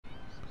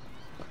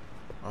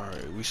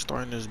we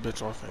starting this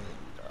bitch off and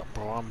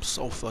bro, I'm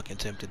so fucking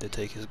tempted to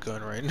take his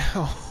gun right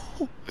now.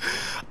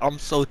 I'm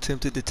so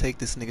tempted to take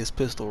this nigga's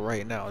pistol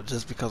right now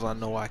just because I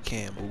know I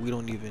can, but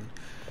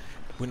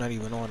we're not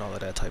even on all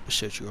of that type of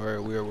shit. You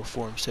heard we are a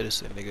reformed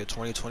citizen, nigga.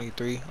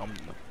 2023.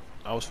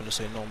 I was finna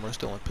say no more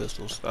stealing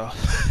pistols.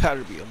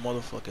 That'd be a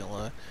motherfucking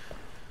lie.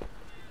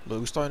 But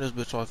we starting this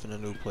bitch off in a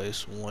new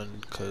place.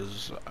 One,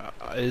 cause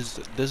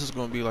this is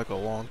gonna be like a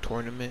long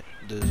tournament,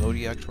 the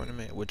Zodiac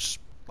tournament, which,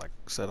 like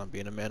I said, I'm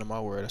being a man of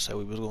my word. I said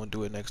we was gonna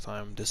do it next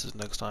time. This is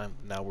next time.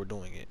 Now we're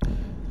doing it.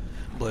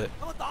 But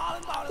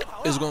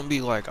it's gonna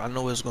be like, I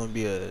know it's gonna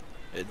be I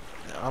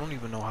don't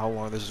even know how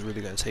long this is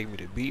really gonna take me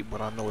to beat, but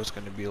I know it's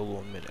gonna be a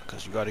little minute,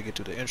 cause you gotta get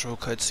to the intro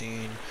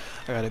cutscene.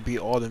 I gotta beat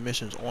all the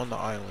missions on the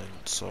island.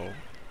 So.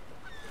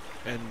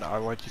 And I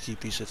like to keep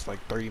these shits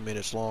like 30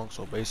 minutes long,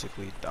 so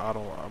basically,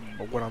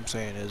 what I'm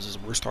saying is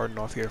we're starting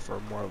off here for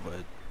more of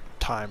a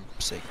time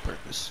sake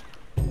purpose.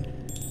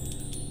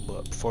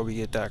 But before we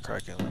get that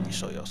cracking, let me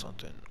show y'all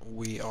something.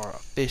 We are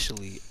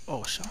officially,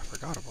 oh shit, I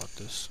forgot about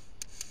this.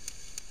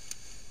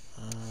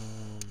 Let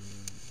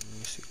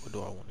me see, what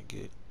do I want to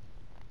get?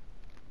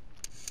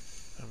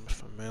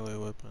 For melee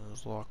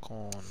weapons, lock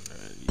on,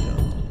 yeah.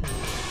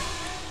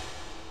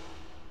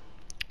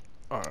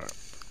 Alright,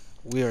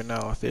 we are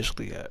now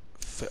officially at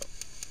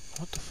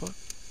what the fuck?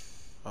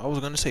 I was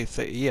gonna say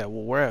yeah,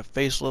 well we're at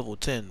face level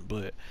 10,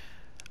 but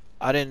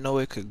I didn't know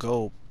it could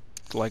go,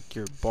 like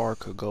your bar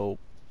could go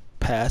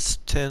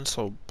past 10,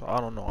 so I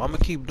don't know. I'm gonna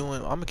keep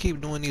doing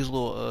these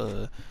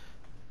little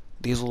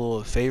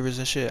favors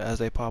and shit as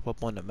they pop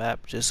up on the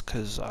map, just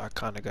cause I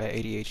kinda got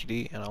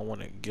ADHD and I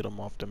wanna get them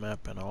off the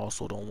map, and I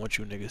also don't want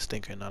you niggas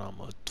thinking that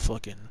I'm a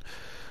fucking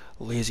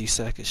lazy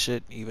sack of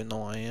shit, even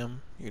though I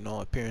am. You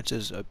know, appearance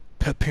is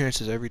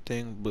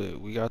everything,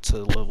 but we got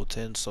to level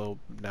 10, so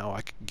now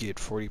I can get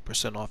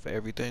 40% off of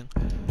everything,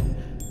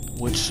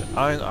 which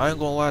I ain't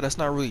gonna lie, that's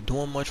not really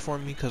doing much for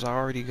me, because I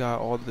already got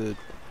all the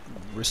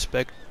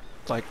respect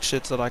like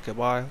shits that I could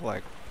buy,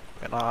 like,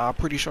 and I'm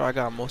pretty sure I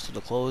got most of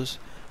the clothes,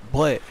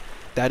 but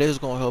that is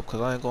gonna help,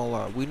 because I ain't gonna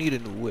lie, we need a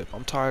new whip.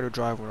 I'm tired of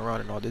driving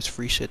around and all this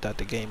free shit that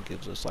the game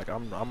gives us. Like, I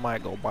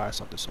might go buy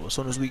something. So as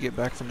soon as we get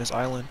back from this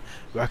island,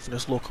 back from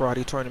this little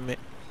karate tournament,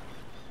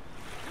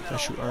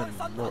 since you earn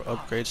more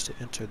upgrades to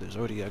enter the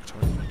Zodiac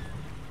tournament.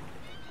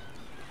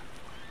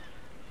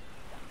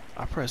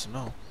 I press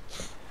no.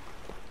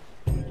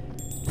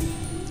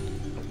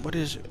 What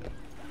is it?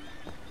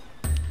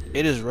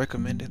 It is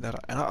recommended that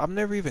and I've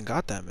never even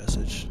got that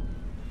message.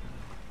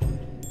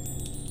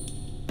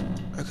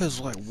 Because,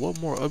 like,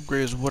 what more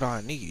upgrades would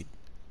I need?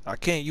 I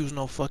can't use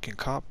no fucking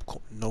cop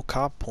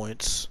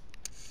points.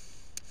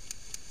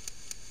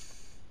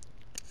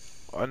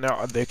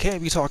 Now, they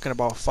can't be talking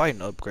about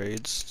fighting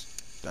upgrades.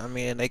 I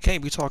mean, they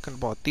can't be talking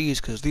about these,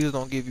 because these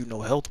don't give you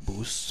no health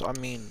boosts. I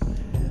mean,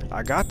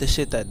 I got the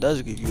shit that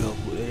does give you health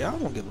boosts. Yeah, I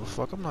don't give a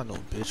fuck. I'm not no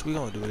bitch. We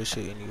gonna do this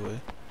shit anyway.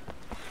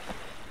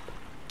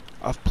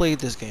 I've played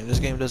this game. This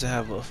game doesn't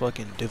have a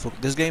fucking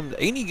this game,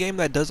 any game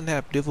that doesn't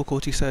have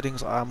difficulty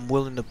settings, I'm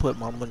willing to put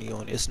my money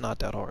on. It's not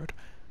that hard.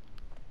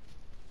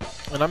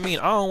 And I mean,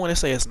 I don't want to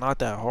say it's not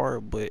that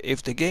hard, but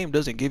if the game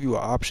doesn't give you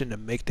an option to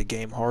make the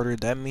game harder,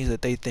 that means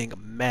that they think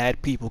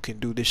mad people can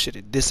do this shit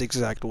in this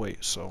exact way.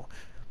 So,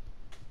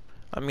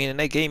 I mean, and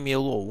they gave me a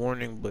little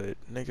warning, but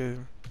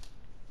nigga,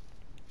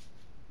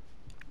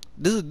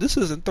 this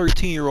isn't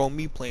 13-year-old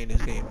me playing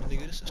this game,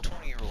 nigga. This is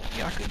 20-year-old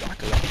me. I could.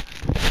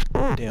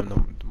 Damn,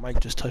 the mic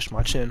just touched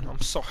my chin.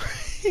 I'm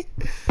sorry.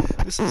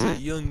 This is a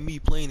young me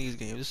playing these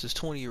games. This is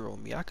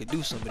 20-year-old me. I could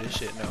do some of this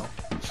shit now.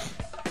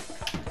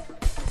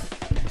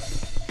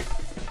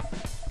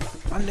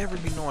 I never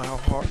be knowing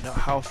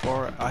how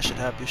far I should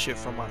have this shit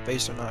from my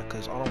face or not,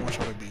 cause I don't want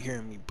y'all to be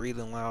hearing me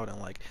breathing loud, and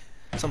like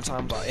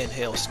sometimes I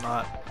inhale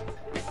snot.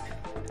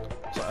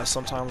 So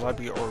sometimes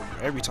or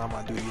every time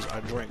I do these,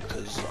 I drink,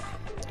 cause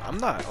I'm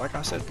not, like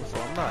I said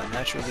before, I'm not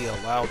naturally a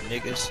loud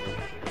nigga, so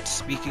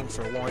speaking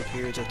for long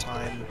periods of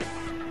time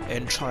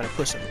and trying to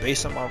put some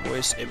bass in my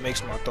voice, it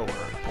makes my throat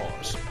hurt.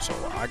 Pause. So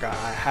I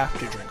have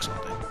to drink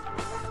something.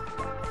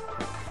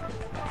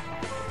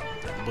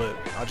 But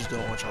I just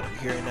don't want y'all to be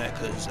hearing that,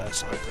 because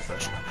that's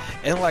unprofessional.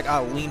 And like,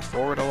 I lean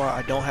forward a lot.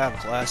 I don't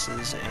have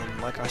glasses,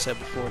 and like I said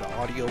before, the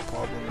audio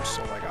problems.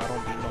 So like, I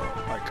don't be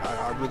like,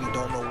 I really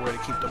don't know where to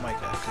keep the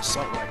mic at, cause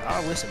like,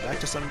 I listen back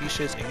to some of these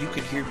shits and you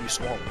can hear me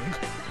swallowing.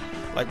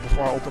 Like,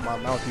 before I open my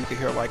mouth, you can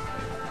hear, like,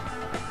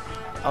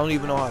 I don't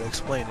even know how to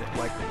explain it.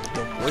 Like,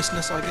 the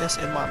moistness, I guess,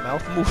 in my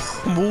mouth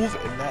move,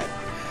 and that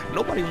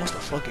nobody wants to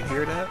fucking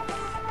hear that.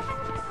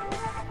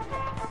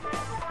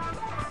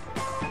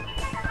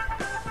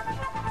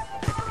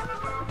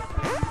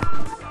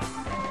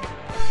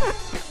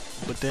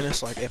 But then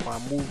it's like, if I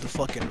move the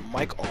fucking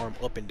mic arm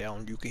up and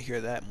down, you can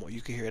hear that more.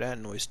 You can hear that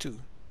noise too.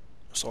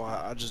 So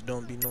I just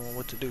don't be knowing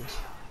what to do.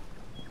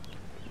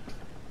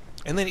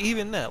 And then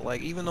even that,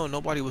 like, even though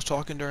nobody was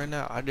talking during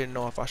that, I didn't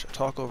know if I should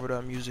talk over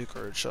that music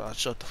or should I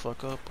shut the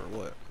fuck up or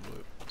what.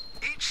 But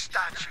each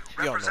statue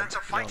represents a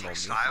fighting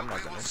style we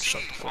will see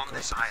on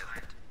this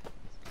island.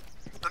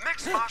 The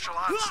mixed martial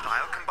arts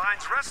style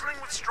combines wrestling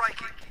with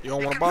striking. You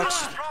don't want It to can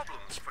box? cause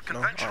problems for No?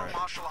 conventional Alright.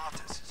 martial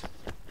artists.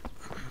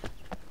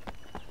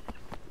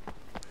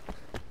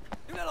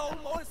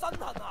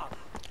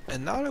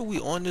 And now that we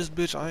on this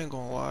bitch, I ain't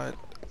gonna lie.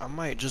 I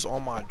might just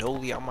on my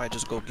dolly, I might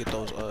just go get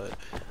those,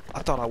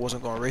 I thought I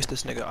wasn't gonna race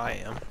this nigga, I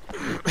am.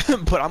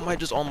 But I might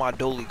just on my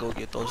dolly go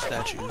get those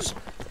statues.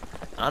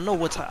 I know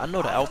I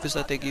know the outfits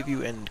that they give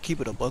you, and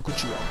keep it a buck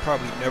with you, I'm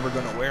probably never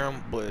gonna wear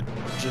them, but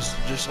just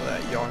so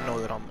that y'all know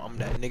that I'm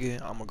that nigga,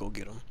 I'm gonna go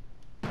get them.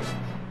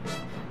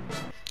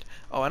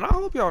 Oh, and I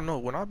hope y'all know,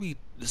 when I be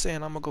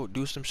saying I'm gonna go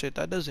do some shit,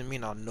 that doesn't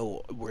mean I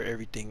know where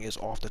everything is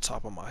off the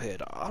top of my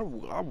head. I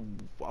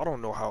don't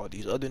know how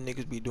these other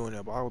niggas be doing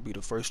it, but I will be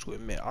the first to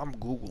admit, I'm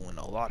Googling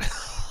a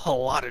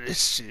lot of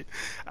this shit.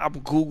 I'm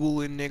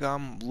Googling, nigga,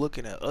 I'm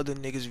looking at other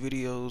niggas'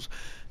 videos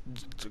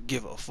to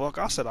give a fuck.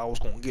 I said I was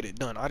gonna get it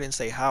done. I didn't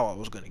say how I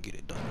was gonna get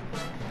it done.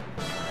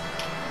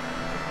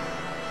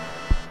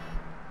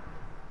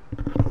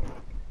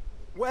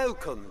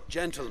 Welcome,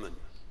 gentlemen,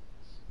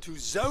 to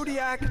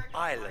Zodiac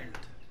Island.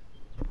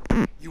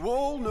 You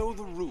all know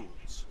the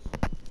rules.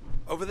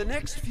 Over the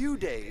next few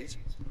days,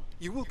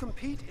 you will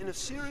compete in a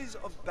series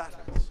of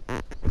battles.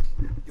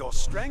 Your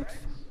strength,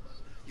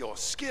 your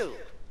skill,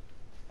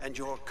 and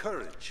your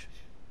courage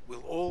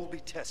will all be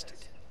tested.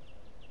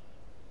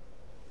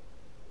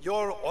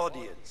 Your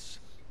audience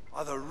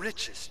are the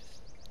richest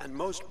and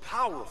most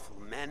powerful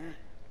men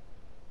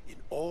in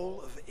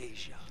all of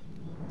Asia.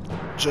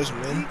 Just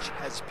men? Each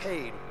has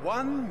paid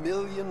 $1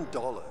 million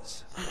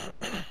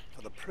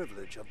for the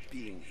privilege of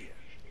being here.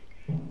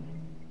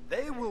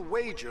 They will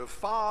wager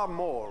far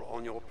more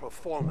on your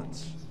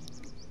performance.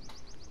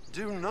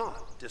 Do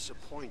not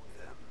disappoint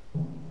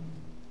them.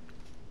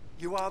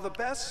 You are the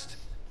best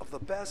of the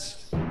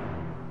best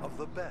of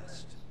the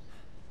best.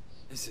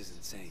 This is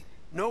insane.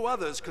 No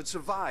others could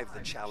survive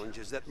the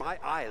challenges that my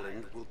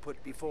island will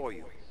put before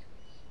you.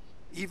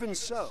 Even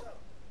so,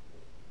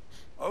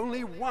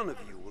 only one of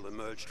you will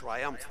emerge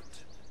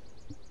triumphant.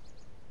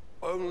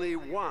 Only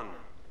one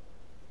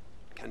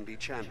can be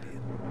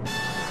champion.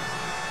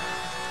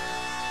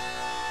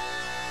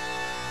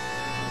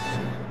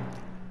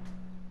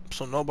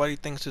 So nobody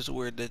thinks it's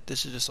weird that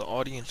this is just an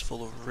audience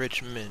full of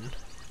rich men.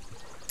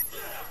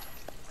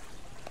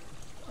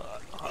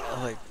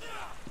 Like,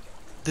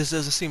 this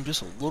doesn't seem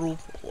just a little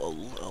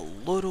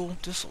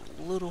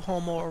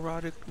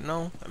homoerotic.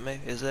 No, I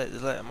mean, is that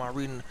am I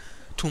reading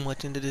too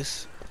much into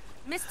this?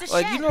 Mr.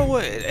 Like, Shen. you know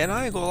what? And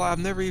I ain't gonna lie, I've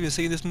never even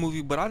seen this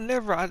movie, but I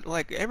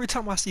like every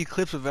time I see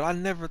clips of it, I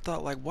never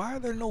thought like, why are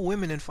there no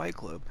women in Fight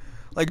Club?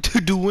 Like,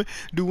 do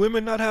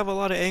women not have a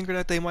lot of anger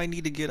that they might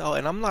need to get out?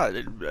 And I'm not,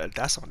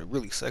 that sounded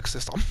really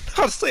sexist. I'm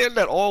not saying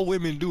that all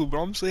women do, but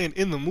I'm saying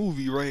in the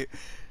movie, right?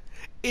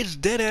 It's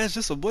dead ass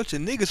just a bunch of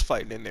niggas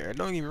fighting in there.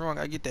 Don't get me wrong,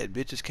 I get that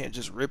bitches can't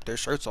just rip their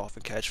shirts off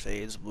and catch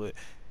fades, but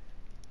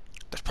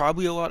there's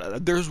probably a lot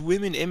of, there's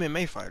women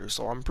MMA fighters,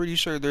 so I'm pretty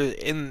sure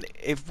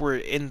if we're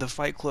in the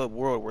Fight Club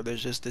world where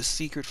there's just this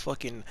secret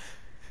fucking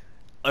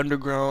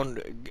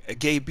underground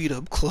gay beat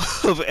up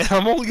club, and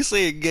I'm only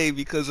saying gay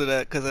because of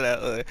that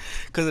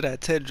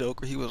TED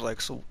joke where he was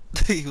like, so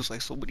what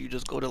do you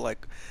just go to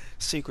like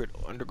secret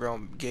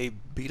underground gay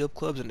beat up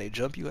clubs and they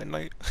jump you at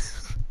night?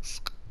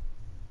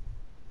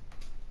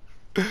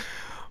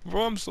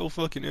 Bro, I'm so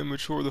fucking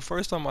immature. The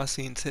first time I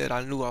seen Ted,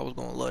 I knew I was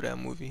gonna love that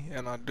movie,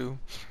 and I do.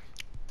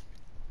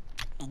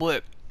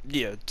 But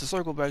yeah, to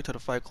circle back to the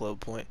Fight Club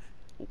point,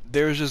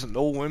 there's just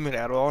no women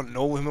at all.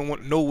 No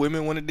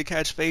women wanted to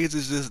catch fades.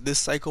 It's just this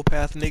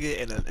psychopath nigga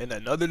and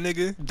another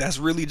nigga that's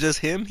really just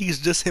him. He's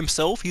just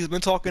himself. He's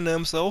been talking to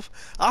himself.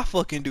 I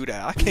fucking do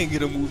that. I can't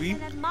get a movie.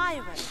 An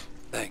admirer.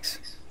 Thanks.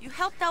 You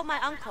helped out my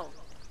uncle.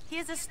 He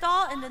has a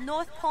stall in the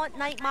North Point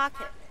night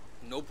market.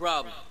 No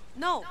problem.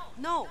 No.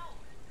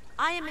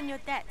 I am in your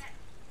debt.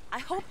 I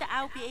hope that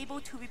I'll be able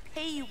to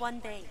repay you one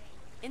day.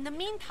 In the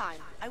meantime,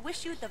 I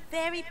wish you the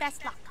very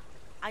best luck.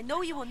 I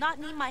know you will not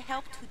need my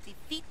help to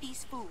defeat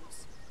these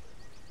fools.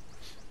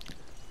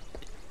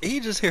 He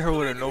just hit her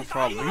with a no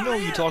problem. You know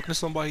when you talking to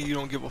somebody you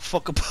don't give a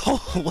fuck about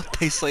what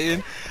they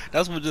saying?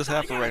 That's what just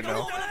happened right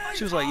now.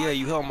 She was like, yeah,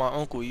 you helped my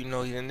uncle, you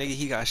know, the nigga,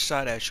 he got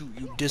shot at, you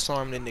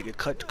disarmed the nigga,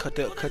 cut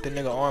the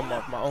nigga arm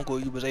off. My uncle,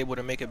 he was able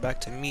to make it back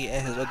to me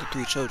and his other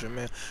 3 children,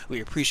 man. We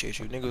appreciate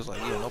you. Nigga was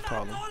like, yeah, no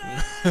problem.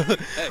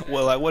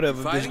 Well, like,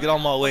 whatever, bitch, get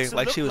on my way.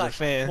 Like she was a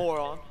fan.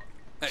 Moron.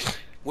 Hey,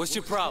 what's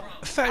your problem?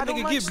 Fat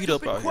nigga get beat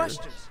up out here.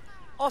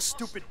 All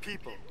stupid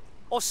people.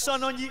 All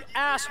son on ye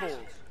assholes.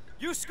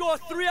 You score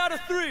 3 out of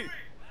 3.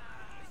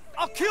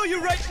 I'll kill you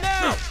right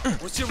now.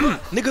 What's your run?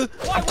 Nigga,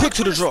 I'm quick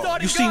to the draw.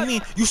 You see me,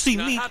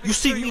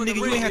 nigga,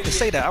 you ain't have to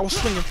say that. I was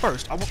swinging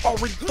first. I was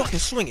already fucking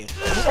swinging.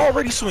 I was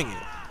already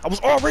swinging.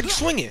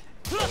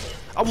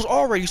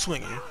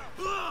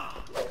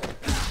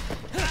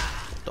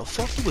 The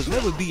fuck? You was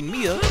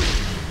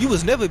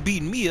never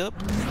beating me up.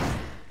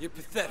 You're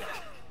pathetic.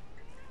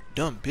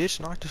 Dumb bitch,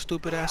 knock the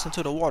stupid ass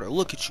into the water.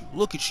 Look at you.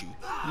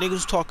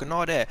 Niggas talking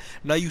all that.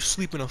 Now you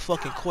sleep in a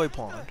fucking koi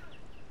pond.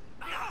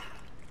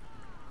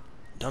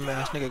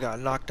 Dumbass nigga got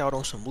knocked out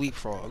on some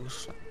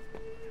leapfrogs.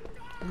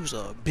 You's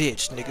a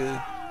bitch,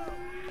 nigga.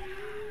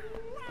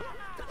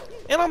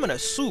 And I'm in a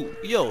suit.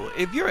 Yo,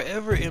 if you're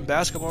ever in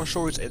basketball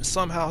shorts and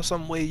somehow,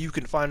 some way you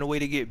can find a way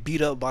to get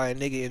beat up by a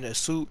nigga in a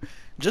suit,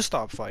 just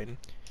stop fighting.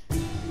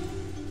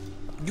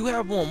 You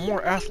have on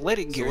more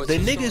athletic gear. The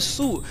nigga's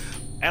suit,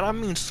 and I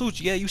mean suits,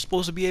 yeah, you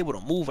supposed to be able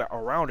to move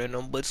around in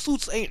them, but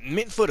suits ain't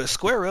meant for the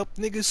square up.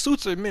 Niggas,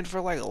 suits are meant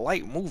for like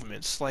light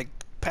movements, like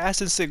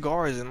passing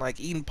cigars and like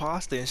eating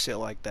pasta and shit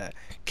like that.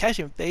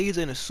 Catching fades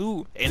in a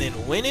suit and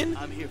then winning?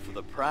 I'm here for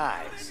the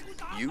prize.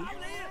 You?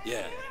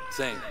 Yeah,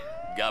 same.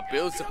 Got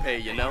bills to pay,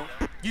 you know?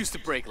 Used to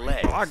break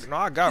legs. No,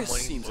 I got This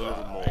money. seems a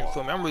little more. You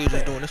feel me? I'm really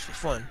just doing this for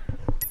fun.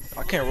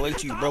 I can't relate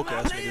to you broke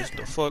ass niggas.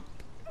 The fuck?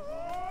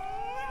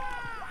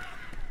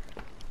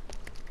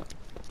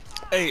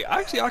 Hey,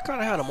 actually, I kind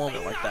of had a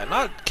moment like that. And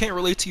I can't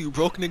relate to you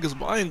broke niggas,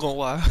 but I ain't gonna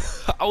lie.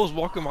 I was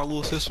walking my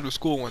little sister to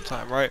school one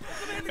time, right?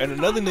 And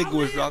another nigga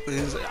was dropping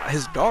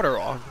his daughter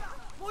off.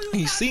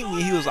 He seen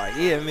me, he was like,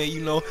 yeah, man,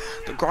 you know,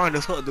 the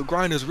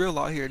grind is real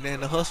out here,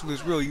 man. The hustle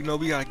is real, you know,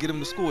 we gotta get him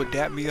to school and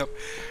dap me up.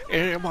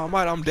 And in my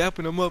mind, I'm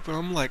dapping him up, and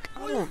I'm like,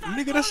 oh,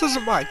 nigga, this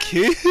isn't my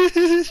kid.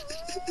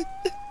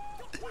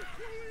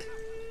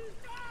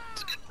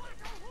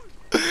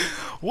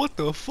 What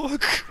the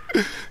fuck?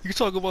 You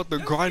talk about the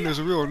grind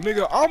is real,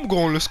 nigga. I'm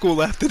going to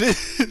school after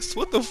this.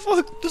 What the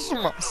fuck? This is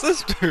my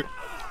sister.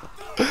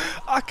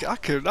 I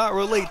cannot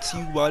relate to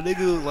you, my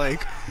nigga.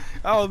 Like,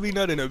 I don't mean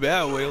that in a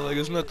bad way. Like,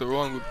 there's nothing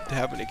wrong with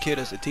having a kid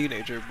as a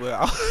teenager, but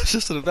I was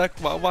just in the back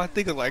of my mind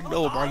thinking, like,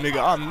 no, my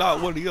nigga, I'm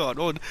not one of y'all.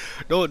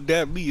 Don't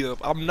dap me up.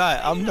 I'm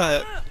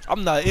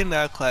not in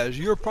that class.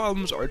 Your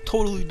problems are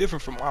totally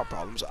different from my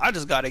problems. I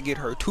just gotta get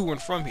her to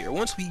and from here.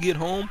 Once we get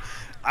home,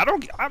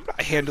 I'm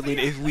not handling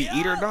it if we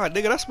eat or not,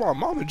 nigga. That's my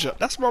mama job.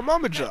 That's my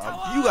mama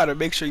job. You gotta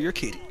make sure your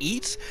kid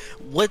eats,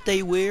 what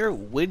they wear,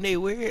 when they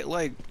wear it,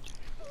 like.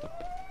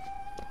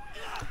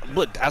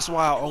 But that's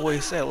why I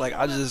always say, like,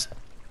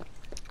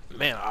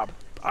 man,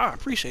 I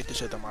appreciate the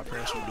shit that my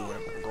parents were doing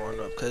growing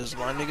up, cause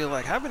my nigga,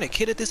 like, having a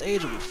kid at this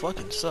age would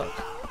fucking suck.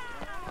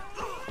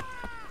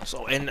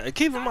 So, and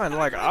keep in mind,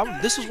 like,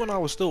 this is when I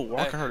was still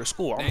walking her to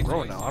school. I'm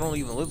grown now. I don't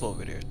even live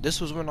over there. This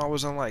was when I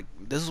was in like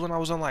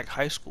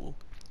high school.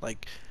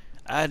 Like,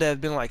 I had to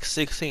have been like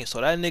 16.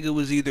 So that nigga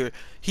was either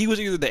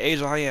the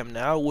age I am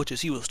now, which is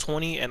he was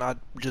 20 and I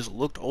just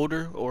looked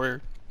older,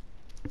 or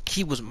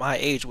he was my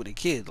age with a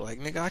kid. Like,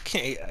 nigga, I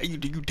can't. You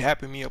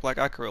dapping me up like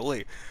I can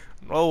relate?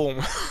 No,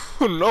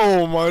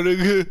 no, my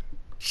nigga.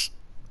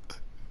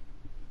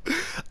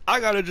 I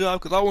got a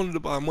job because I wanted to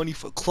buy money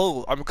for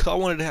clothes. Because I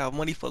wanted to have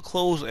money for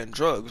clothes and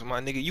drugs.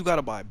 My nigga, you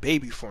gotta buy a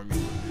baby for me.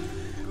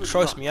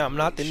 Trust me, I'm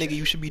not the nigga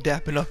you should be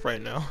dapping up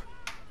right now.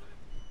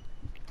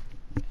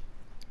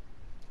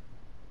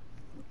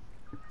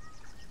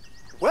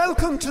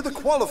 Welcome to the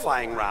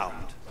qualifying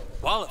round.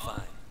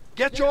 Qualifying.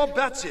 Get your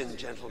bets in,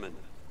 gentlemen.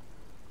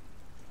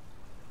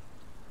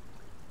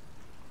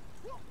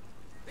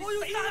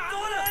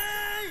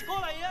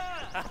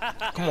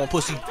 Come on,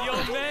 pussy. The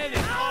old man is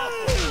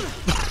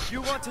awful.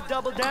 You want to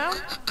double down?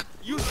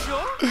 You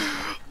sure?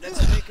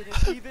 Let's make it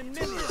an even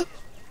million.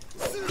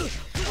 I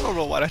don't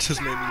know why that just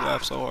made me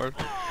laugh so hard.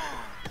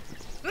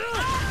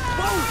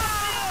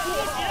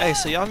 Hey,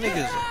 so y'all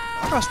niggas,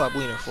 I gotta stop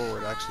leaning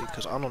forward actually,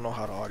 cause I don't know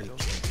how the audio's going.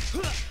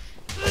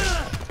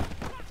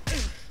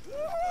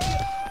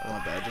 My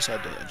bad, I just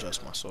had to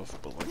adjust myself,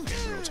 but like in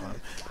real time.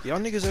 Y'all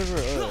niggas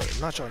ever,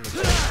 not y'all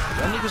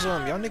niggas,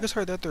 y'all niggas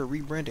heard that they're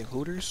rebranding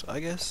Hooters, I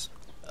guess?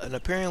 And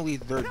apparently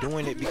they're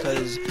doing it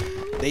because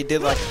they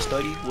did like a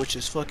study, which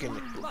is fucking.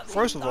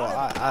 First of all,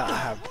 I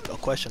have a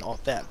question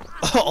off that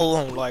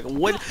alone. Like,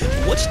 what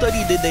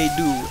study did they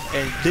do,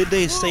 and did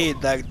they say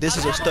that this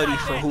is a study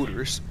for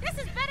Hooters? This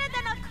is better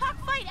than a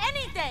cockfight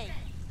any day.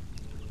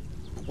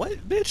 What,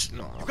 bitch?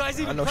 No, You guys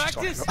even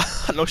practice?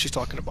 I know she's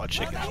talking about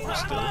chickens, but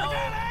still.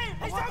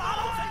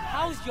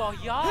 How's your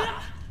yard?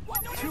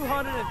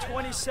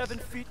 227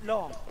 feet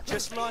long.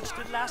 Just launched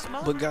it last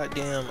month. But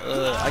goddamn,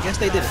 I guess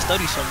they did a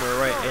study somewhere,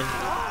 right?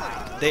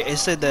 And it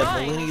said that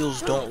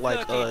millennials don't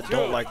like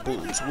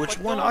boobs, which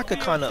one I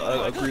could kind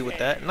of agree with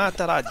that. Not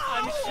that I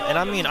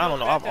mean, I don't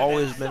know. I've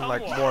always been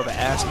like more of an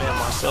ass man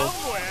myself,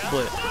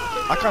 but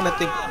I kind of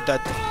think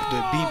that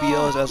the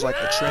BBLs as like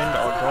a trend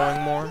are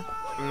growing more.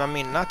 I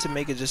mean, not to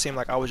make it just seem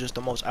like I was just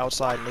the most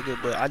outside nigga,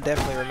 but I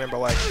definitely remember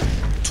like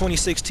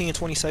 2016,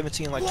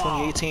 2017, like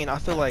 2018, I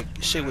feel like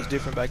shit was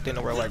different back then,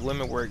 where like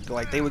women were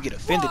like, they would get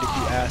offended if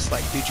you asked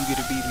like, did you get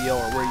a BBL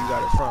or where you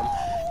got it from?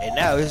 And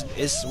now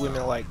it's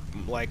women like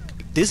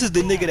this is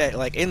the nigga that,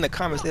 like, in the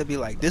comments they'll be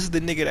like, this is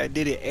the nigga that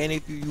did it, and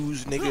if you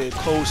use nigga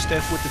code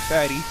Steph with the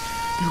fatty,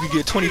 you can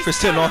get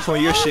 20% off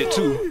on your shit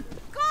too.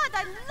 God,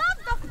 I love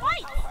the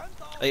fight.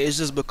 It's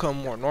just become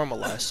more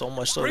normalized, so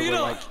much so that we're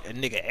like,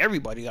 nigga,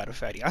 everybody got a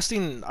fatty.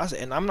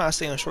 And I'm not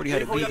saying Shorty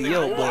had a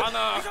BBL, but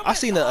I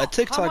seen a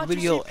TikTok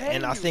video,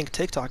 and I think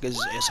TikTok is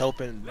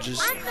helping.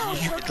 Just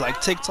like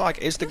TikTok,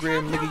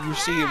 Instagram, nigga, you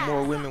see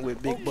more women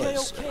with big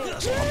butts.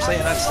 That's what I'm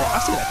saying. I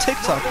seen a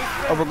TikTok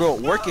of a girl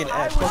working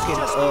at fucking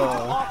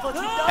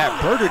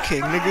at Burger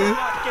King, nigga.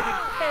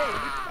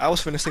 I was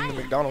finna sing the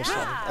McDonald's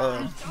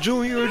song.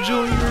 Junior,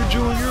 Junior,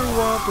 Junior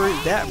Whopper.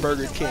 That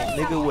Burger King,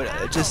 nigga, with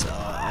just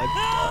a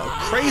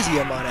crazy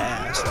amount of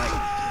ass.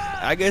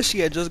 Like, I guess she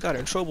had just got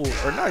in trouble,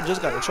 or not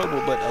just got in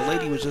trouble, but a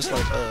lady was just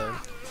like,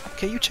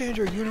 can you change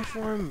your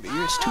uniform?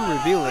 It's too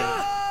revealing.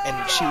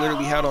 And she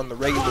literally had on the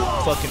regular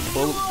fucking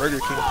Burger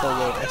King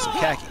polo and some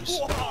khakis.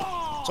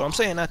 So I'm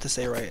saying that to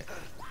say, right,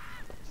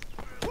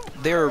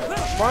 their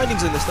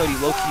findings in the study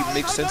low-key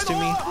make sense to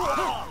me.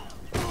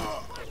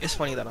 It's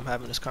funny that I'm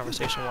having this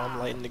conversation while I'm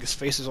lighting niggas'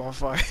 faces on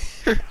fire.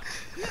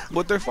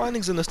 But their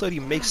findings in the study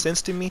make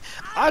sense to me.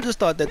 I just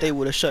thought that they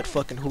would have shut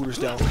fucking Hooters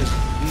down because,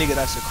 nigga,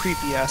 that's a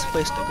creepy ass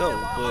place to go.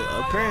 But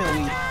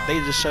apparently, they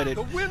just shut it.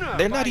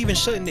 They're not even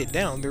shutting it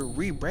down. They're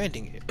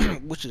rebranding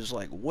it, which is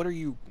like, what are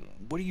you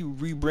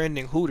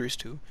rebranding Hooters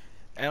to?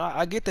 And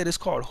I get that it's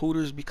called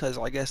Hooters because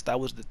I guess that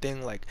was the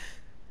thing. Like,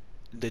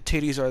 the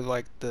titties are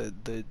like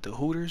the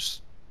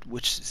Hooters,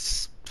 which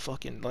is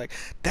fucking like,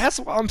 that's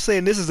why I'm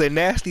saying this is a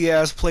nasty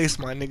ass place,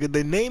 my nigga.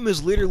 The name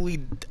is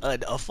literally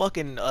a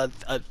fucking I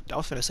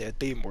was finna say a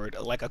theme word,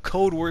 like a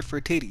code word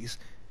for titties.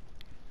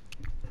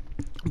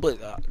 But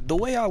the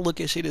way I look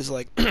at shit is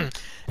like,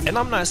 and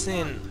I'm not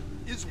saying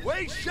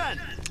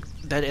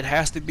that it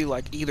has to be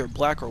like either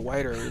black or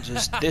white or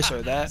just this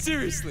or that.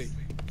 Seriously,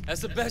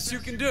 that's the best you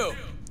can do.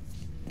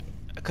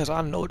 Cause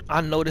I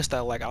noticed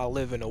that like I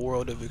live in a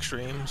world of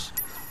extremes.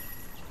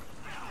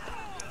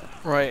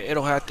 Right,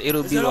 it'll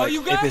be like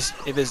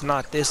if it's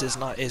not this,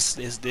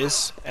 it's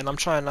this, and I'm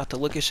trying not to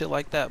look at shit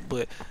like that.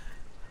 But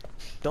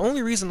the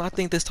only reason I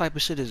think this type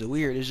of shit is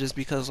weird is just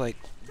because, like,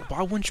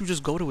 why wouldn't you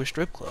just go to a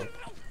strip club?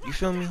 You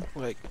feel me?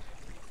 Like,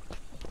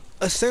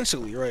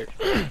 essentially, right?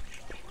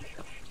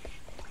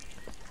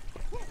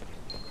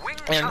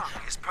 And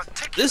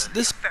this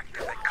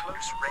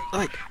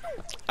like,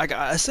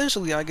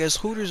 essentially, I guess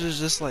Hooters is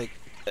just like,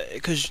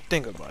 cause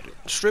think about it,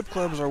 strip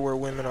clubs are where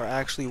women are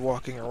actually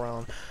walking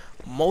around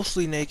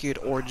mostly naked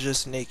or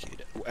just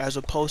naked, as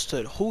opposed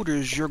to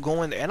Hooters, you're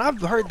going there, and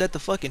I've heard that the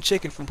fucking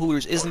chicken from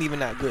Hooters isn't even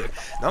that good.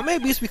 Now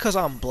maybe it's because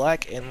I'm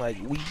black and like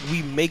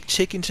we make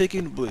chicken,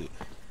 but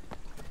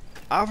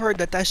I've heard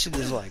that shit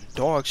is like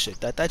dog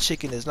shit, that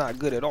chicken is not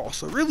good at all.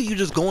 So really you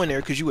just go in there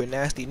because you a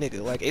nasty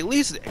nigga. Like, at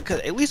least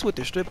with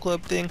the strip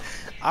club thing,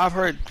 I've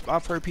heard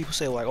people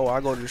say like, oh,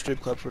 I go to the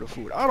strip club for the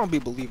food. I don't be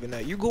believing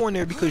that. You go in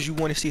there because you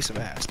want to see some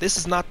ass. This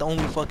is not the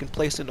only fucking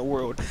place in the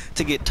world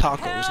to get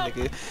tacos,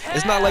 nigga.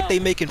 It's not like they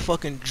making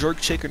fucking jerk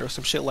chicken or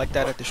some shit like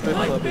that at the strip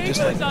club. It's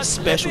just like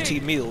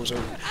specialty meals,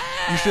 or,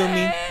 you feel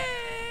me?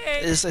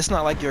 It's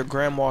not like your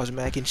grandma's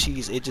mac and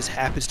cheese. It just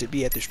happens to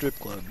be at the strip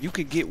club. You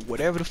could get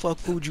whatever the fuck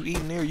food you eat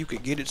in there. You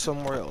could get it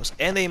somewhere else,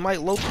 and they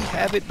might low-key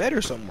have it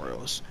better somewhere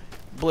else.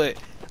 But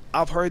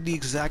I've heard the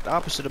exact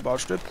opposite about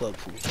strip club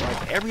food.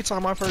 Like, every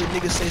time I've heard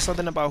niggas say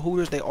something about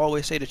Hooters, they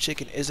always say the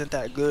chicken isn't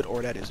that good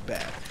or that it's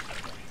bad.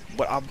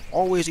 But I've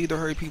always either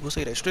heard people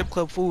say that strip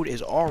club food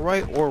is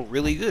alright or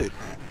really good.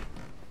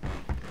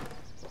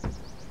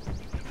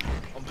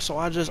 So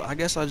I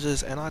guess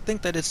and I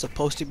think that it's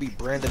supposed to be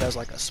branded as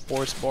like a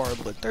sports bar,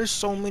 but there's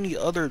so many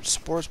other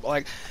sports,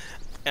 like,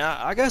 and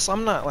I guess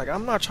I'm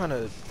not trying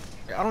to,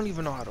 I don't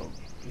even know how to,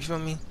 you feel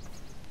me?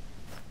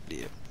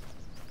 Yeah.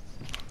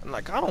 And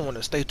like, I don't want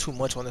to stay too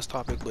much on this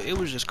topic, but it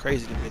was just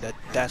crazy to me that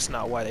that's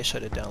not why they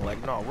shut it down.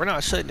 Like, no, we're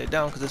not shutting it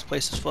down because this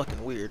place is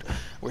fucking weird.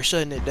 We're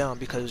shutting it down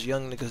because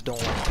young niggas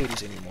don't like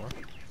titties anymore.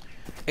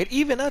 And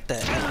even at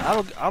that,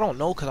 I don't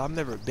know, because I've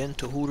never been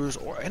to Hooters,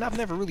 and I've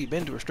never really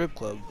been to a strip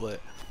club, but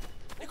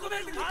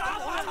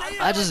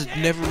I just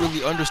never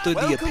really understood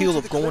the appeal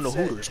of going to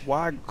Hooters.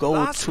 Why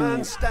go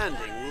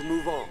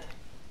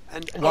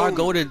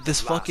to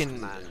this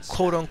fucking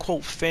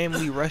quote-unquote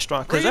family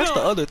restaurant? Because that's the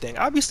other thing.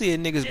 Obviously,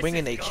 niggas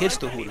bringing their kids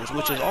to Hooters,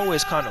 which is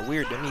always kind of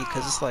weird to me,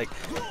 because it's like,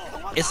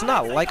 it's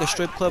not like a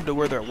strip club to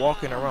where they're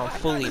walking around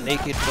fully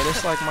naked, but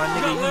it's like, my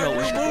nigga, you know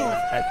what you're doing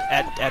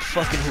at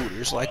fucking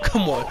Hooters. Like,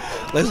 come on,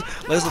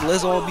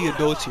 let's all be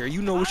adults here.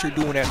 You know what you're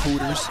doing at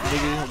Hooters,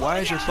 nigga. Why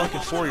is your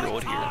fucking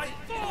 4-year-old here?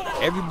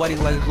 Everybody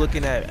likes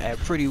looking at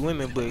pretty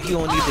women, but he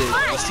don't need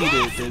to see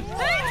the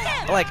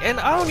like. And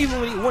I don't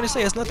even really want to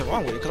say there's nothing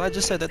wrong with it, because I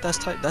just said that that's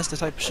the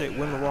type of shit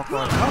women walk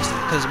around the house in,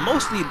 because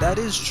mostly that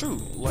is true.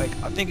 Like,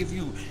 I think if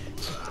you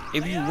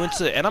went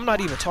to, and I'm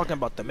not even talking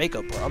about the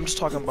makeup part, I'm just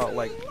talking about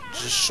like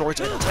just shorts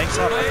and a tank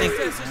top. I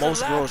think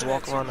most girls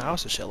walk around the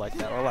house and shit like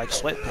that, or like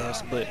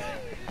sweatpants, but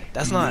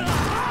that's not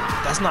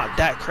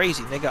that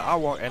crazy, nigga. I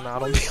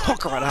don't be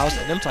walking around the house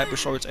in them type of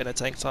shorts and a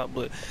tank top,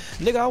 but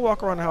nigga, I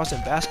walk around the house in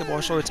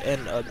basketball shorts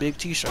and a big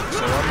t-shirt.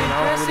 So I mean,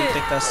 I don't really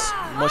think that's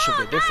much of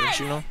a difference,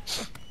 you know?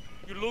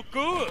 You look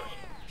good.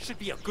 Should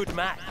be a good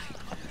match.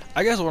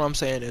 I guess what I'm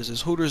saying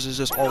is Hooters is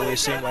just always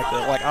seemed like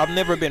I've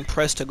never been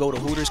pressed to go to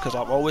Hooters because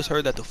I've always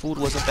heard that the food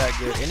wasn't that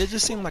good, and it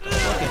just seemed like a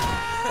fucking,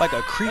 like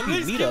a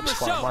creepy meetup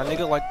spot, my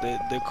nigga, like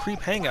the creep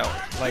hangout,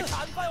 like,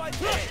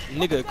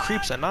 nigga,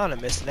 creeps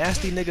anonymous,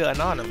 nasty nigga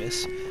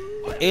anonymous,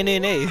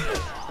 NNA,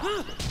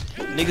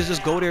 niggas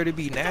just go there to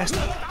be nasty.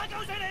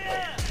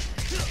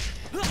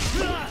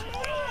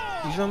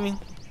 You feel me?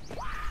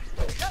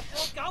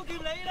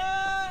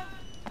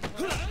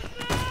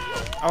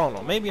 I don't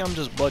know, maybe I'm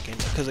just bucking,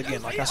 because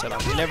again, like I said,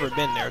 I've never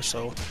been there,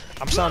 so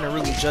I'm sounding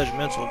really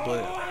judgmental,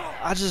 but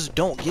I just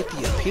don't get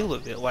the appeal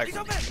of it. Like,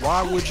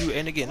 why would you?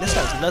 And again, this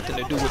has nothing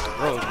to do with the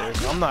girls there.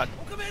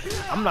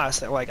 I'm not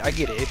saying, like, I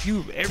get it. If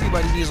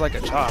everybody needs like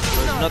a job,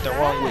 there's nothing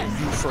wrong with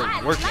you for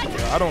working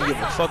there. I don't give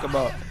a fuck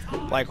about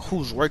like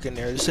who's working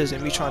there. This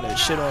isn't me trying to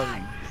shit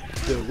on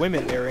the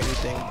women there or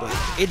anything, but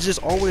it's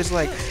just always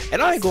like,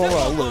 and I ain't gonna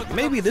lie, look,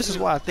 maybe this is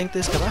why I think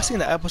this, because I seen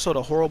the episode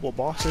of Horrible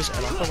Bosses,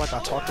 and I feel like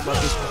I talked about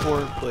this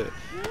before, but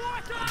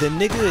the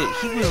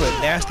nigga, he was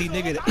a nasty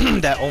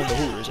nigga that owned the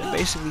Hooters, and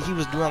basically he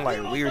was doing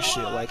like weird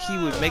shit. Like, he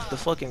would make the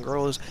fucking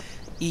girls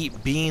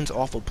eat beans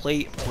off a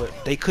plate, but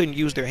they couldn't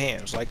use their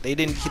hands. Like, they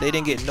didn't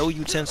get no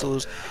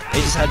utensils. They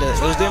just had to,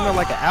 it was damn near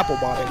like an apple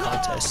bobbing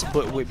contest,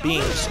 but with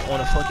beans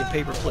on a fucking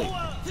paper plate.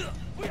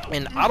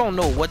 And I don't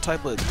know what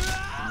type of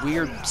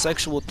weird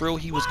sexual thrill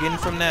he was getting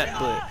from that,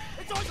 but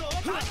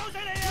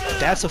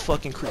that's a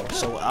fucking creep.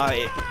 So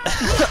I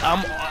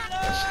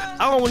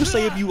don't want to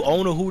say if you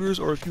own a Hooters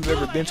or if you've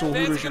ever been to a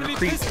Hooters, you're a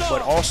creep,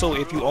 but also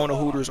if you own a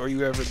Hooters or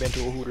you've ever been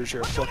to a Hooters,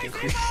 you're a fucking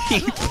creep.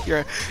 you're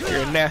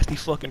a nasty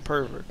fucking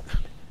pervert.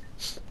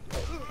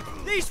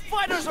 These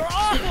fighters are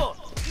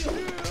awful.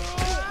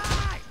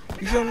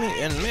 You feel me?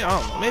 And man, I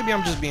don't know, maybe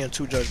I'm just being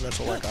too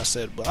judgmental, like I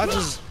said, but I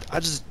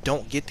just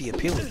don't get the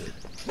appeal of it.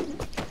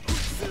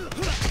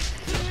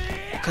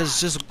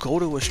 Because just go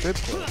to a strip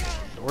club,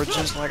 or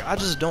just like, I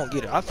just don't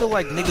get it. I feel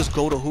like niggas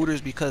go to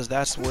Hooters because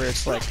that's where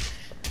it's like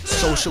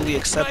socially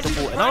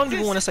acceptable, and I don't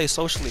even want to say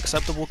socially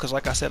acceptable, because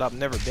like I said, I've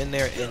never been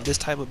there, and this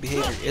type of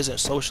behavior isn't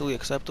socially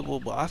acceptable,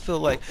 but I feel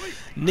like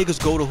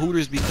niggas go to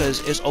Hooters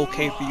because it's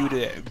okay for you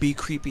to be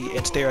creepy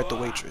and stare at the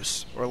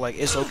waitress, or like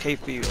it's okay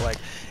for you, like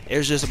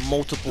there's just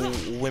multiple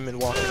women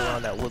walking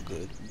around that look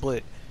good.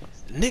 But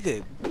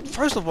nigga,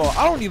 first of all,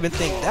 I don't even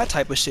think that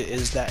type of shit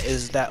is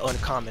that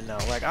uncommon now.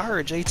 Like, I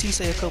heard JT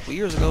say a couple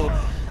years ago,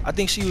 I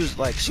think she was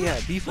like, she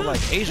had beef with like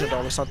Asian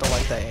Doll or something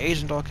like that. And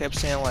Asian Doll kept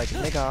saying like,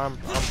 nigga, I'm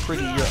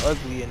pretty, you're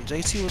ugly. And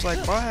JT was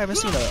like, bro, I haven't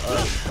seen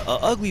a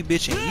ugly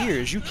bitch in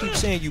years. You keep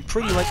saying you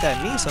pretty like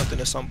that means something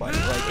to somebody.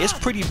 Like, it's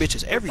pretty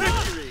bitches everywhere.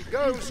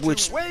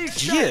 Which,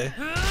 yeah,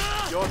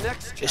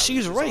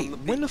 she's right.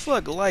 When the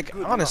fuck, like,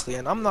 honestly,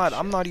 and I'm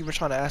not even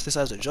trying to ask this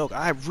as a joke.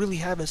 I really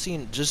haven't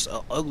seen just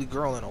an ugly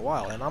girl in a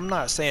while. And I'm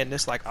not saying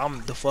this like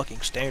I'm the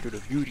fucking standard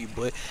of beauty,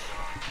 but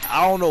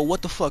I don't know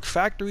what the fuck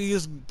factory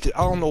is. I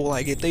don't know,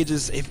 like,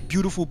 if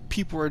beautiful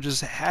people are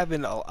just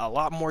having a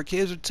lot more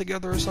kids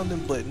together or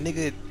something, but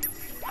nigga,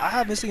 I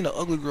haven't seen an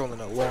ugly girl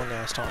in a long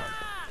ass time.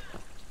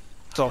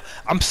 So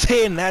I'm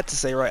saying that to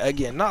say, right,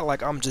 again, not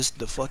like I'm just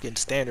the fucking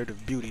standard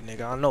of beauty,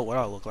 nigga. I know what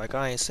I look like.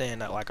 I ain't saying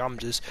that like I'm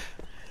just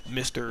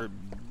Mr.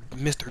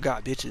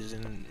 Got bitches,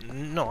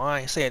 and no, I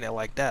ain't saying that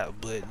like that,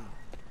 but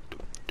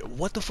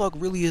what the fuck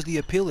really is the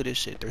appeal of this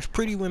shit? There's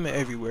pretty women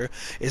everywhere.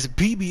 It's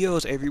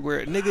BBLs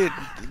everywhere. Nigga,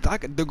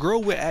 like the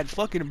girl at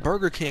fucking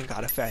Burger King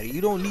got a fatty. You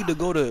don't need to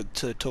go to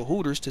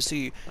Hooters to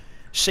see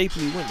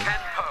shapely women.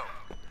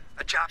 Kenpo,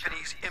 a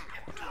Japanese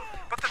import.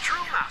 But the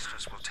true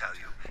masters will tell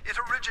you it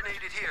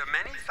originated here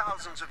many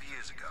thousands of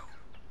years ago.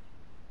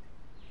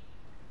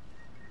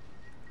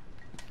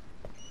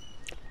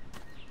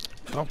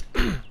 Oh,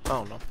 I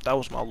don't know. That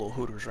was my little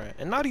Hooters rant.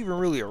 And not even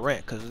really a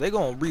rant, because they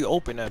gonna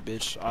reopen that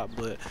bitch.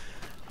 But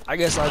I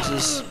guess I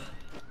just,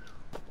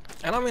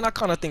 and I mean, I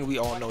kind of think we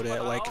all know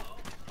that, like,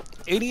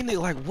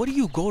 like, what do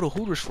you go to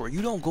Hooters for?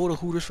 You don't go to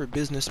Hooters for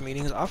business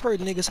meetings. I've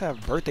heard niggas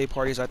have birthday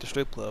parties at the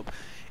strip club.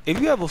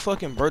 If you have a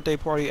fucking birthday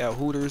party at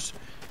Hooters,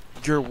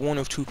 you're one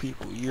of two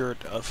people. You're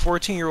a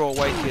 14-year-old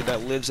white kid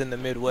that lives in the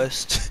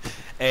Midwest,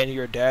 and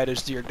your dad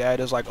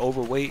is like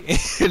overweight,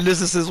 and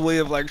this is his way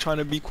of like trying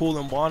to be cool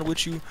and bond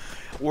with you,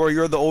 or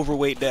you're the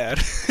overweight dad.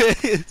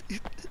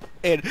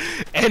 And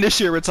it's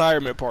your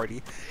retirement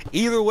party.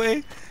 Either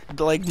way,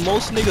 like,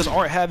 most niggas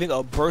aren't having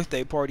a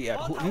birthday party at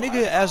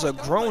nigga. As a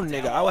grown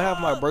nigga, I would have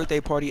my birthday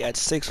party at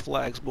Six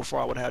Flags before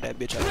I would have that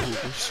bitch at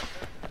Hooters.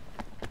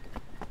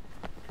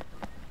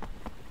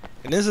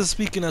 And this is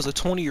speaking as a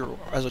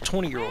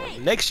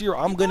 20-year-old. Next year,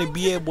 I'm gonna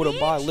be able to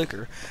buy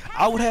liquor.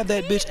 I would have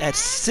that bitch at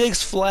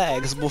Six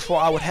Flags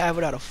before I would have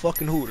it at a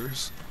fucking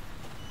Hooters.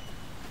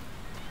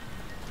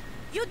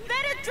 You'd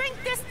better drink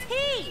this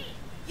tea.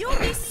 You'll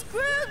be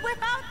screwed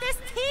without this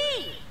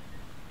tea.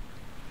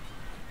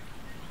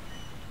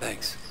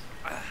 Thanks.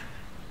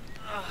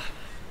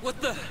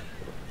 What the?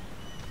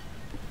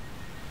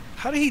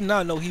 How did he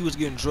not know he was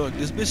getting drugged?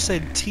 This bitch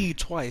said tea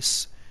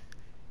twice.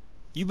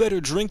 You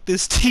better drink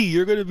this tea.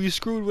 You're gonna be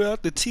screwed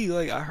without the tea.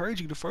 Like, I heard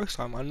you the first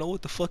time. I know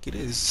what the fuck it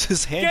is.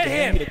 Just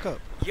hand me the cup.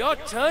 Your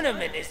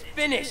tournament is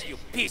finished, you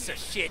piece of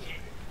shit.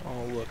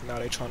 Oh, look, now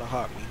they trying to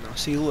hop me. Now,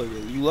 see, look,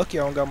 you lucky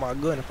I don't got my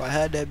gun. If I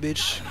had that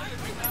bitch...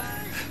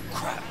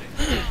 Crap.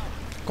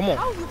 Come on.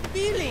 How you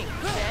feeling,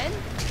 man?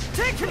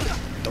 Take him!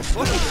 The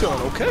fuck? I'm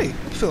feeling okay.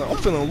 I'm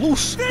feeling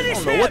loose. I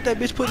don't know what that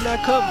bitch put in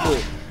that cup,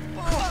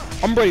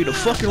 but I'm ready to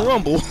fucking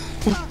rumble.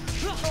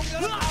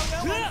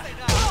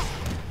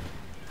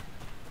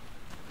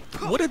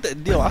 What did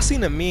that deal? I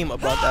seen a meme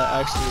about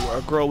that actually, where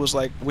a girl was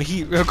like, when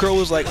he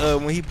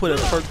put a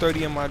perk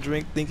 30 in my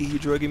drink, thinking he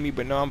drugging me,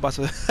 but now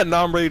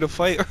now I'm ready to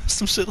fight or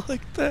some shit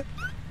like that.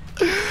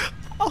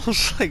 I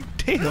was like,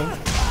 damn.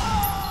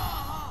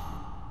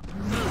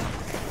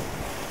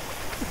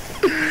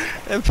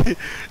 that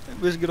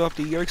bitch get off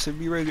the yerks and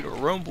be ready to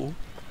rumble.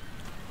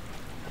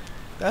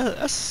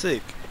 That's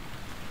sick.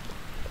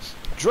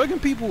 Drugging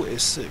people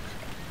is sick.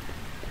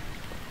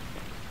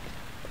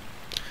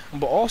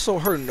 But also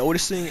her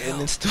noticing and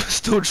then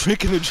still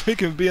drinking the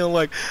drink and being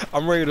like,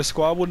 I'm ready to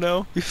squabble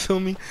now. You feel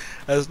me?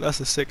 That's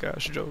a sick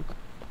ass joke.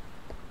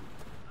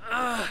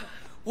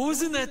 What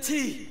was in that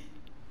tea?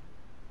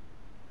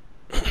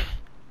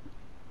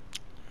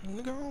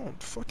 Nigga, I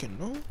don't fucking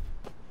know.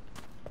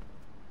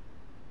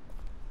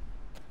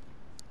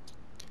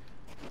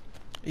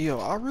 Yo,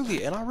 I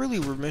really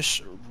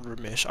wish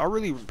I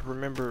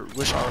remember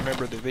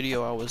the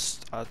video I was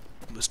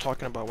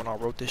talking about when I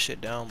wrote this shit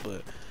down,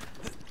 but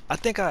I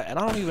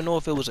don't even know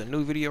if it was a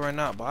new video or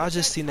not, but I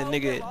just seen the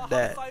nigga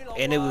that,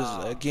 and it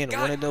was again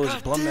one of those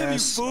bum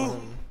ass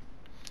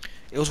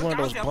it was one of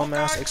those bum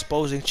ass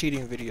exposing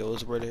cheating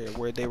videos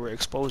where they were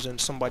exposing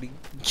somebody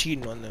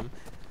cheating on them,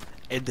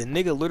 and the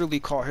nigga literally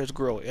caught his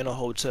girl in a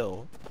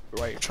hotel,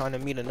 right, trying to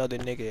meet another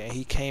nigga, and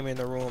he came in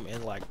the room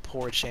and like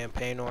poured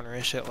champagne on her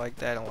and shit like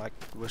that, and like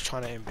was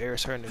trying to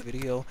embarrass her in the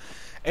video.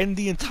 And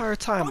the entire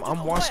time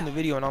I'm watching the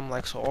video and I'm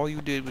like, so all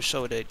you did was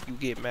show that you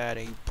get mad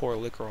and you pour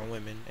liquor on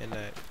women, and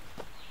that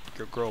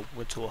your girl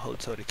went to a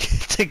hotel to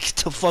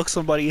fuck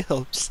somebody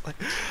else. Like,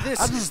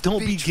 I just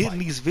don't be getting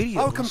these videos.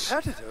 Our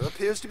competitor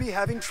appears to be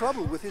having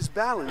trouble with his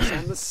balance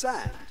on the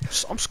sand.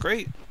 I'm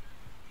straight.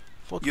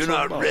 You're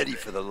not ready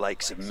for the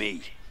likes of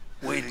me.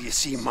 Wait till you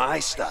see my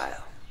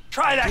style.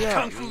 Try that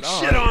kung fu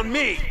shit on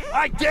me!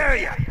 I dare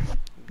ya!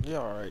 Yeah,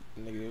 alright,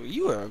 nigga.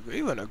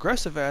 You an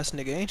aggressive ass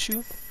nigga, ain't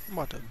you? I'm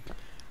about to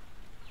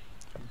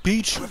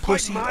beat you,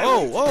 pussy.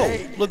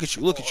 Oh, look at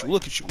you, look at you,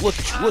 look at you, look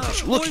at you, look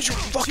at you, look at you,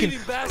 fucking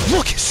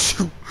look at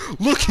you,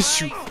 look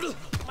at you.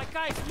 My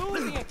guy's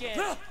losing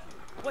again.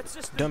 What's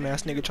this?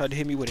 Dumbass nigga tried to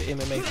hit me with an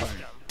MMA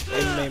fight.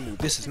 MMA move.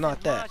 This is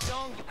not that.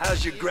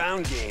 How's your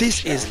ground game?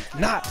 This is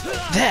not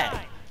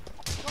that.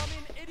 Come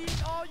in,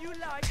 idiot, all you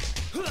like.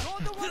 You're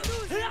the one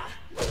losing.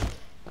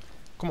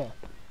 Come on.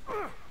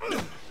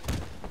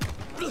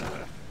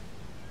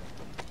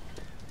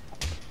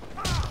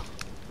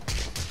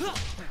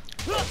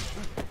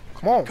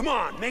 Come on. Come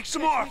on, make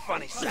some more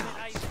funny sounds.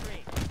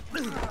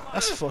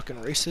 That's fucking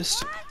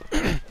racist.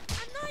 I'm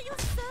not your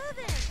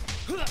servant.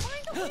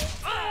 Find a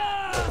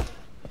way.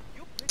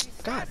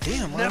 God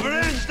damn, Never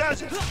man. ends,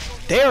 does it?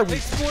 There we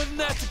More than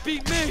that to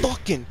beat me.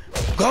 fucking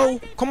go.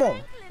 Come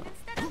on.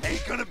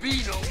 Ain't gonna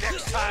be no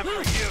next time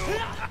for you.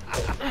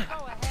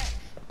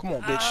 Come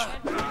on, bitch.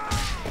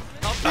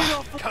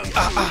 Kung fu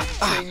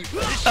thing.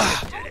 This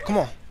shit did it. Come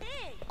on.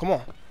 Come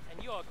on.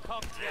 And you're a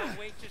cocktail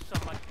waitress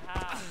on my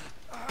car.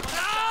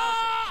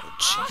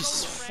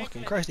 Jesus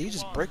fucking Christ, did you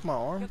just break my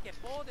arm?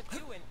 Get bored of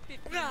you in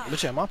 15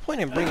 But yeah, my point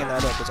in bringing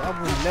that up is I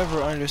will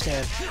never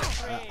understand.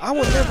 I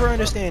will never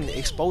understand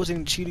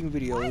exposing cheating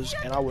videos,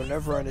 and I will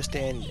never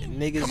understand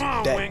niggas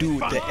that do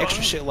the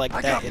extra shit like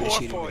that in the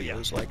cheating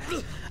videos. Like,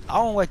 I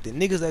don't like the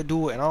niggas that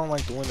do it, and I don't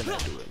like the women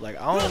that do it.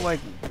 Like, I don't like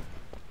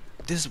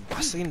this.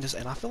 I seen this,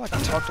 and I feel like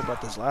I talked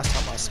about this last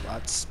time I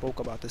spoke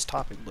about this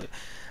topic, but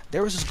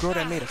there was this girl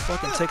that made a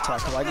fucking TikTok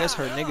because I guess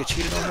her nigga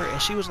cheated on her,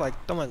 and she was like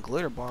throwing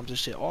glitter bombs and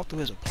shit all through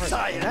his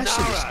apartment. And that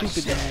shit is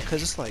stupid to me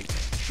because it's like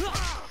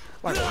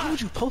why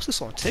would you post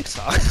this on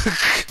TikTok?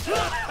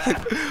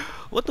 Like,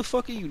 what the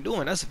fuck are you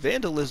doing? That's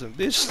vandalism,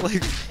 bitch.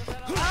 Like,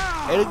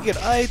 and again,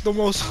 I ain't the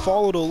most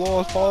follow the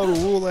law, follow the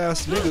rule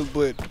ass nigga,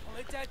 but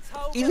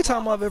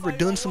anytime I've ever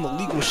done some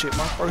illegal shit,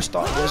 my first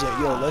thought wasn't,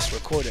 yo, let's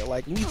record it.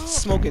 Like, me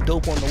smoking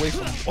dope on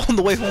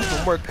the way home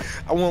from work,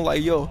 I went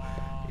like, yo,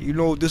 you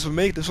know, this will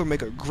make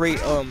a great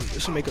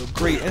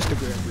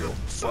Instagram reel.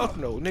 Fuck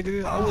no,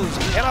 nigga.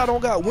 And I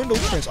don't got window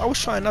prints. I was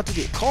trying not to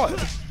get caught.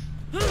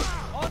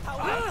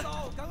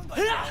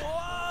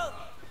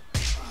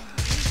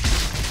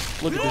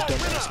 Look at this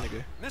dumbass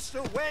nigga.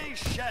 Mr. Wei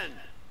Shen.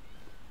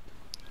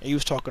 And he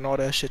was talking all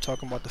that shit,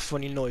 talking about the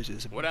funny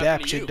noises. What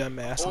happened Bapped to your you?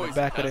 dumbass in the Poison,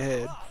 back of the huh?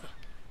 head.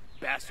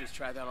 Bastards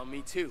tried that on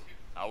me too.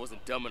 I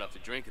wasn't dumb enough to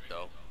drink it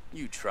though.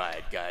 You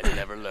tried, guys,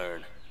 never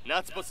learn.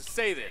 Not supposed to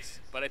say this,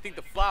 but I think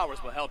the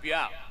flowers will help you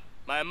out.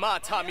 My ama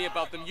taught me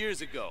about them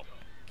years ago.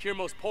 Cure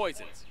most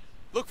poisons.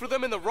 Look for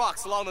them in the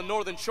rocks along the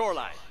northern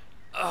shoreline.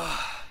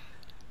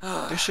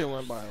 This shit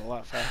went by a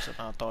lot faster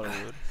than I thought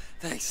it would.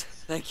 Thanks.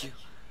 Thank you.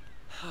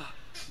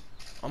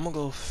 I'm gonna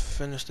go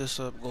finish this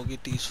up, go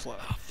get these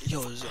flowers.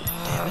 Yo,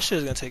 damn, this shit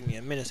is gonna take me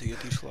a minute to get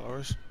these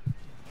flowers.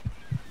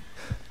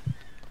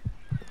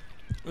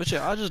 But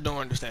yeah, I just don't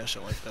understand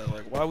shit like that.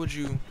 Like, why would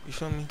you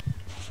feel me?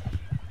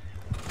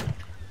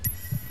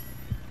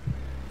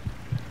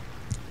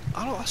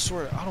 I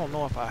swear, I don't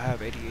know if I have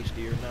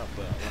ADHD or not,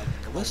 but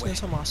like, listening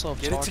to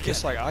myself talk,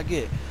 it's like I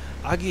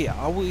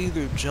will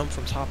either jump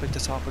from topic to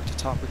topic to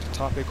topic to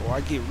topic, or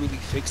I get really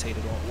fixated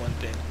on one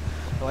thing.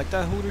 Like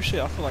that Hooter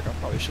shit, I feel like I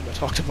probably shouldn't have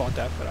talked about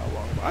that for that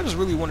long. But I just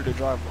really wanted to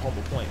drive home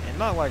a point, and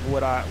not like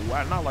what I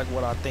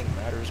think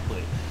matters, but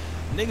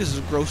niggas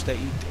is gross that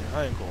eat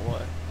there. I ain't gonna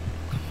lie.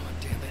 Come on,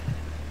 damn it.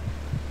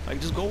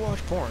 Like just go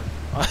watch porn,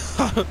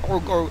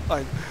 or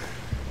like,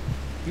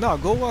 nah,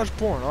 go watch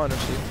porn.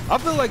 Honestly, I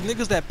feel like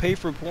niggas that pay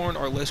for porn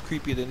are less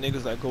creepy than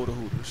niggas that go to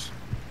Hooters.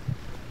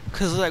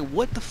 Cause like,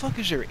 what the fuck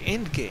is your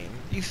end game?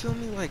 You feel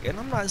me? Like, and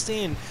I'm not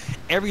saying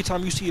every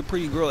time you see a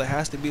pretty girl, it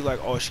has to be like,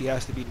 oh, she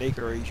has to be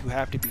naked or you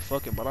have to be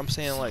fucking. But I'm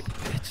saying like,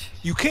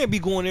 you can't be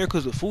going there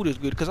cause the food is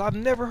good. Cause I've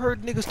never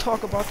heard niggas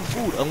talk about the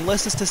food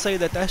unless it's to say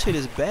that that shit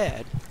is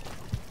bad.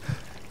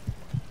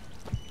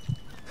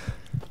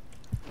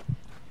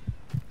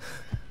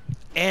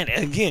 And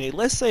again,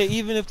 let's say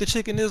even if the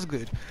chicken is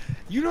good,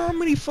 you know how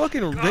many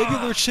fucking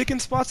regular chicken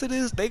spots it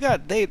is? They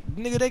got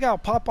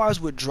Popeyes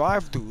with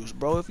drive-thrus,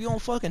 bro. If you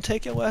don't fucking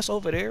take your ass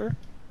over there.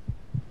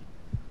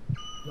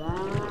 To the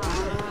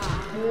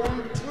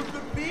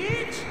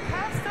beach?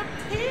 Have some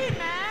tea,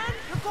 man.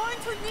 You're going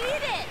to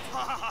need it.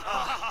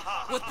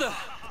 What the?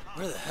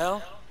 Where the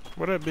hell?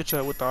 Where that bitch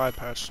at with the eye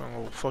patch on?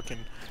 Oh, fucking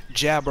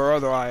jab her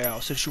other eye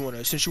out since you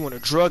wanna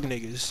drug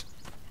niggas.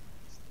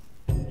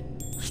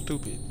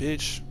 Stupid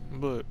bitch.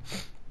 But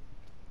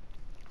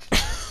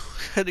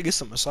had to get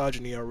some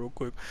misogyny out real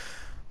quick.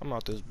 I'm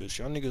not this bitch.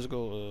 Y'all niggas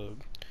go.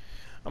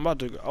 I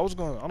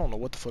don't know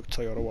what the fuck to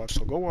tell y'all to watch.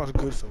 So go watch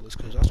Goodfellas,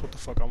 cause that's what the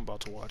fuck I'm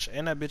about to watch.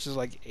 And that bitch is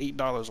like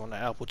 $8 on the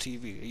Apple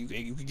TV.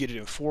 You can get it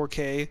in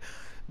 4K.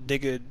 They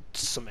get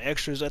some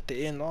extras at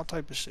the end, all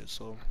type of shit.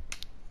 So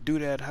do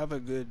that. Have a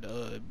good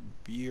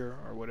year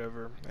or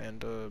whatever.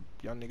 And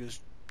y'all niggas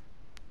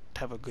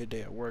have a good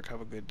day at work.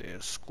 Have a good day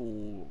at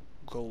school.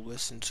 Go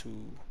listen to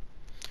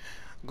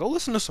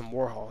some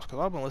Warhols, cause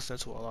I've been listening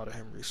to a lot of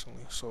him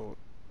recently. So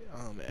I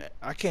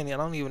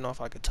don't even know if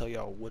I could tell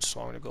y'all which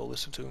song to go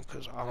listen to,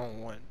 cause I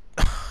don't want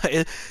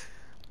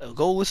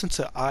go listen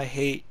to I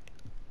Hate,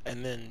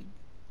 and then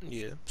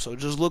yeah, so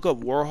just look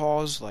up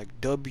Warhols, like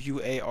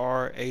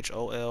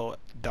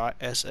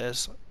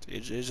WARHOL.SS.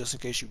 It's just in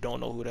case you don't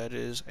know who that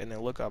is, and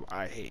then look up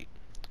I Hate,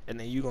 and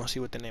then you gonna see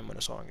what the name of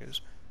the song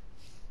is.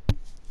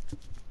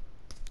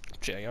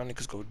 Yeah, y'all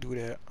niggas go do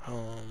that.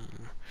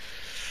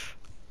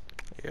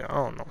 Yeah, I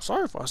don't know.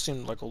 Sorry if I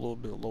seem like a little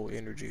bit low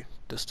energy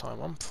this time.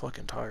 I'm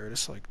fucking tired.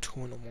 It's like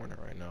 2 in the morning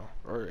right now.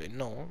 Or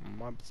no,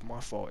 my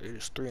fault. It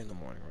is 3 in the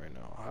morning right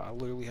now. I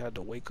literally had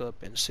to wake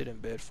up and sit in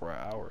bed for an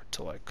hour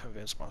to like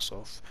convince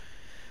myself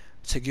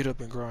to get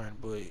up and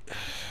grind. But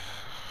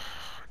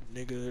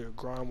nigga,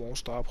 grind won't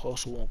stop,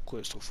 hustle won't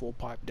quit. So full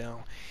pipe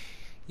down.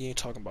 You ain't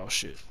talking about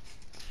shit.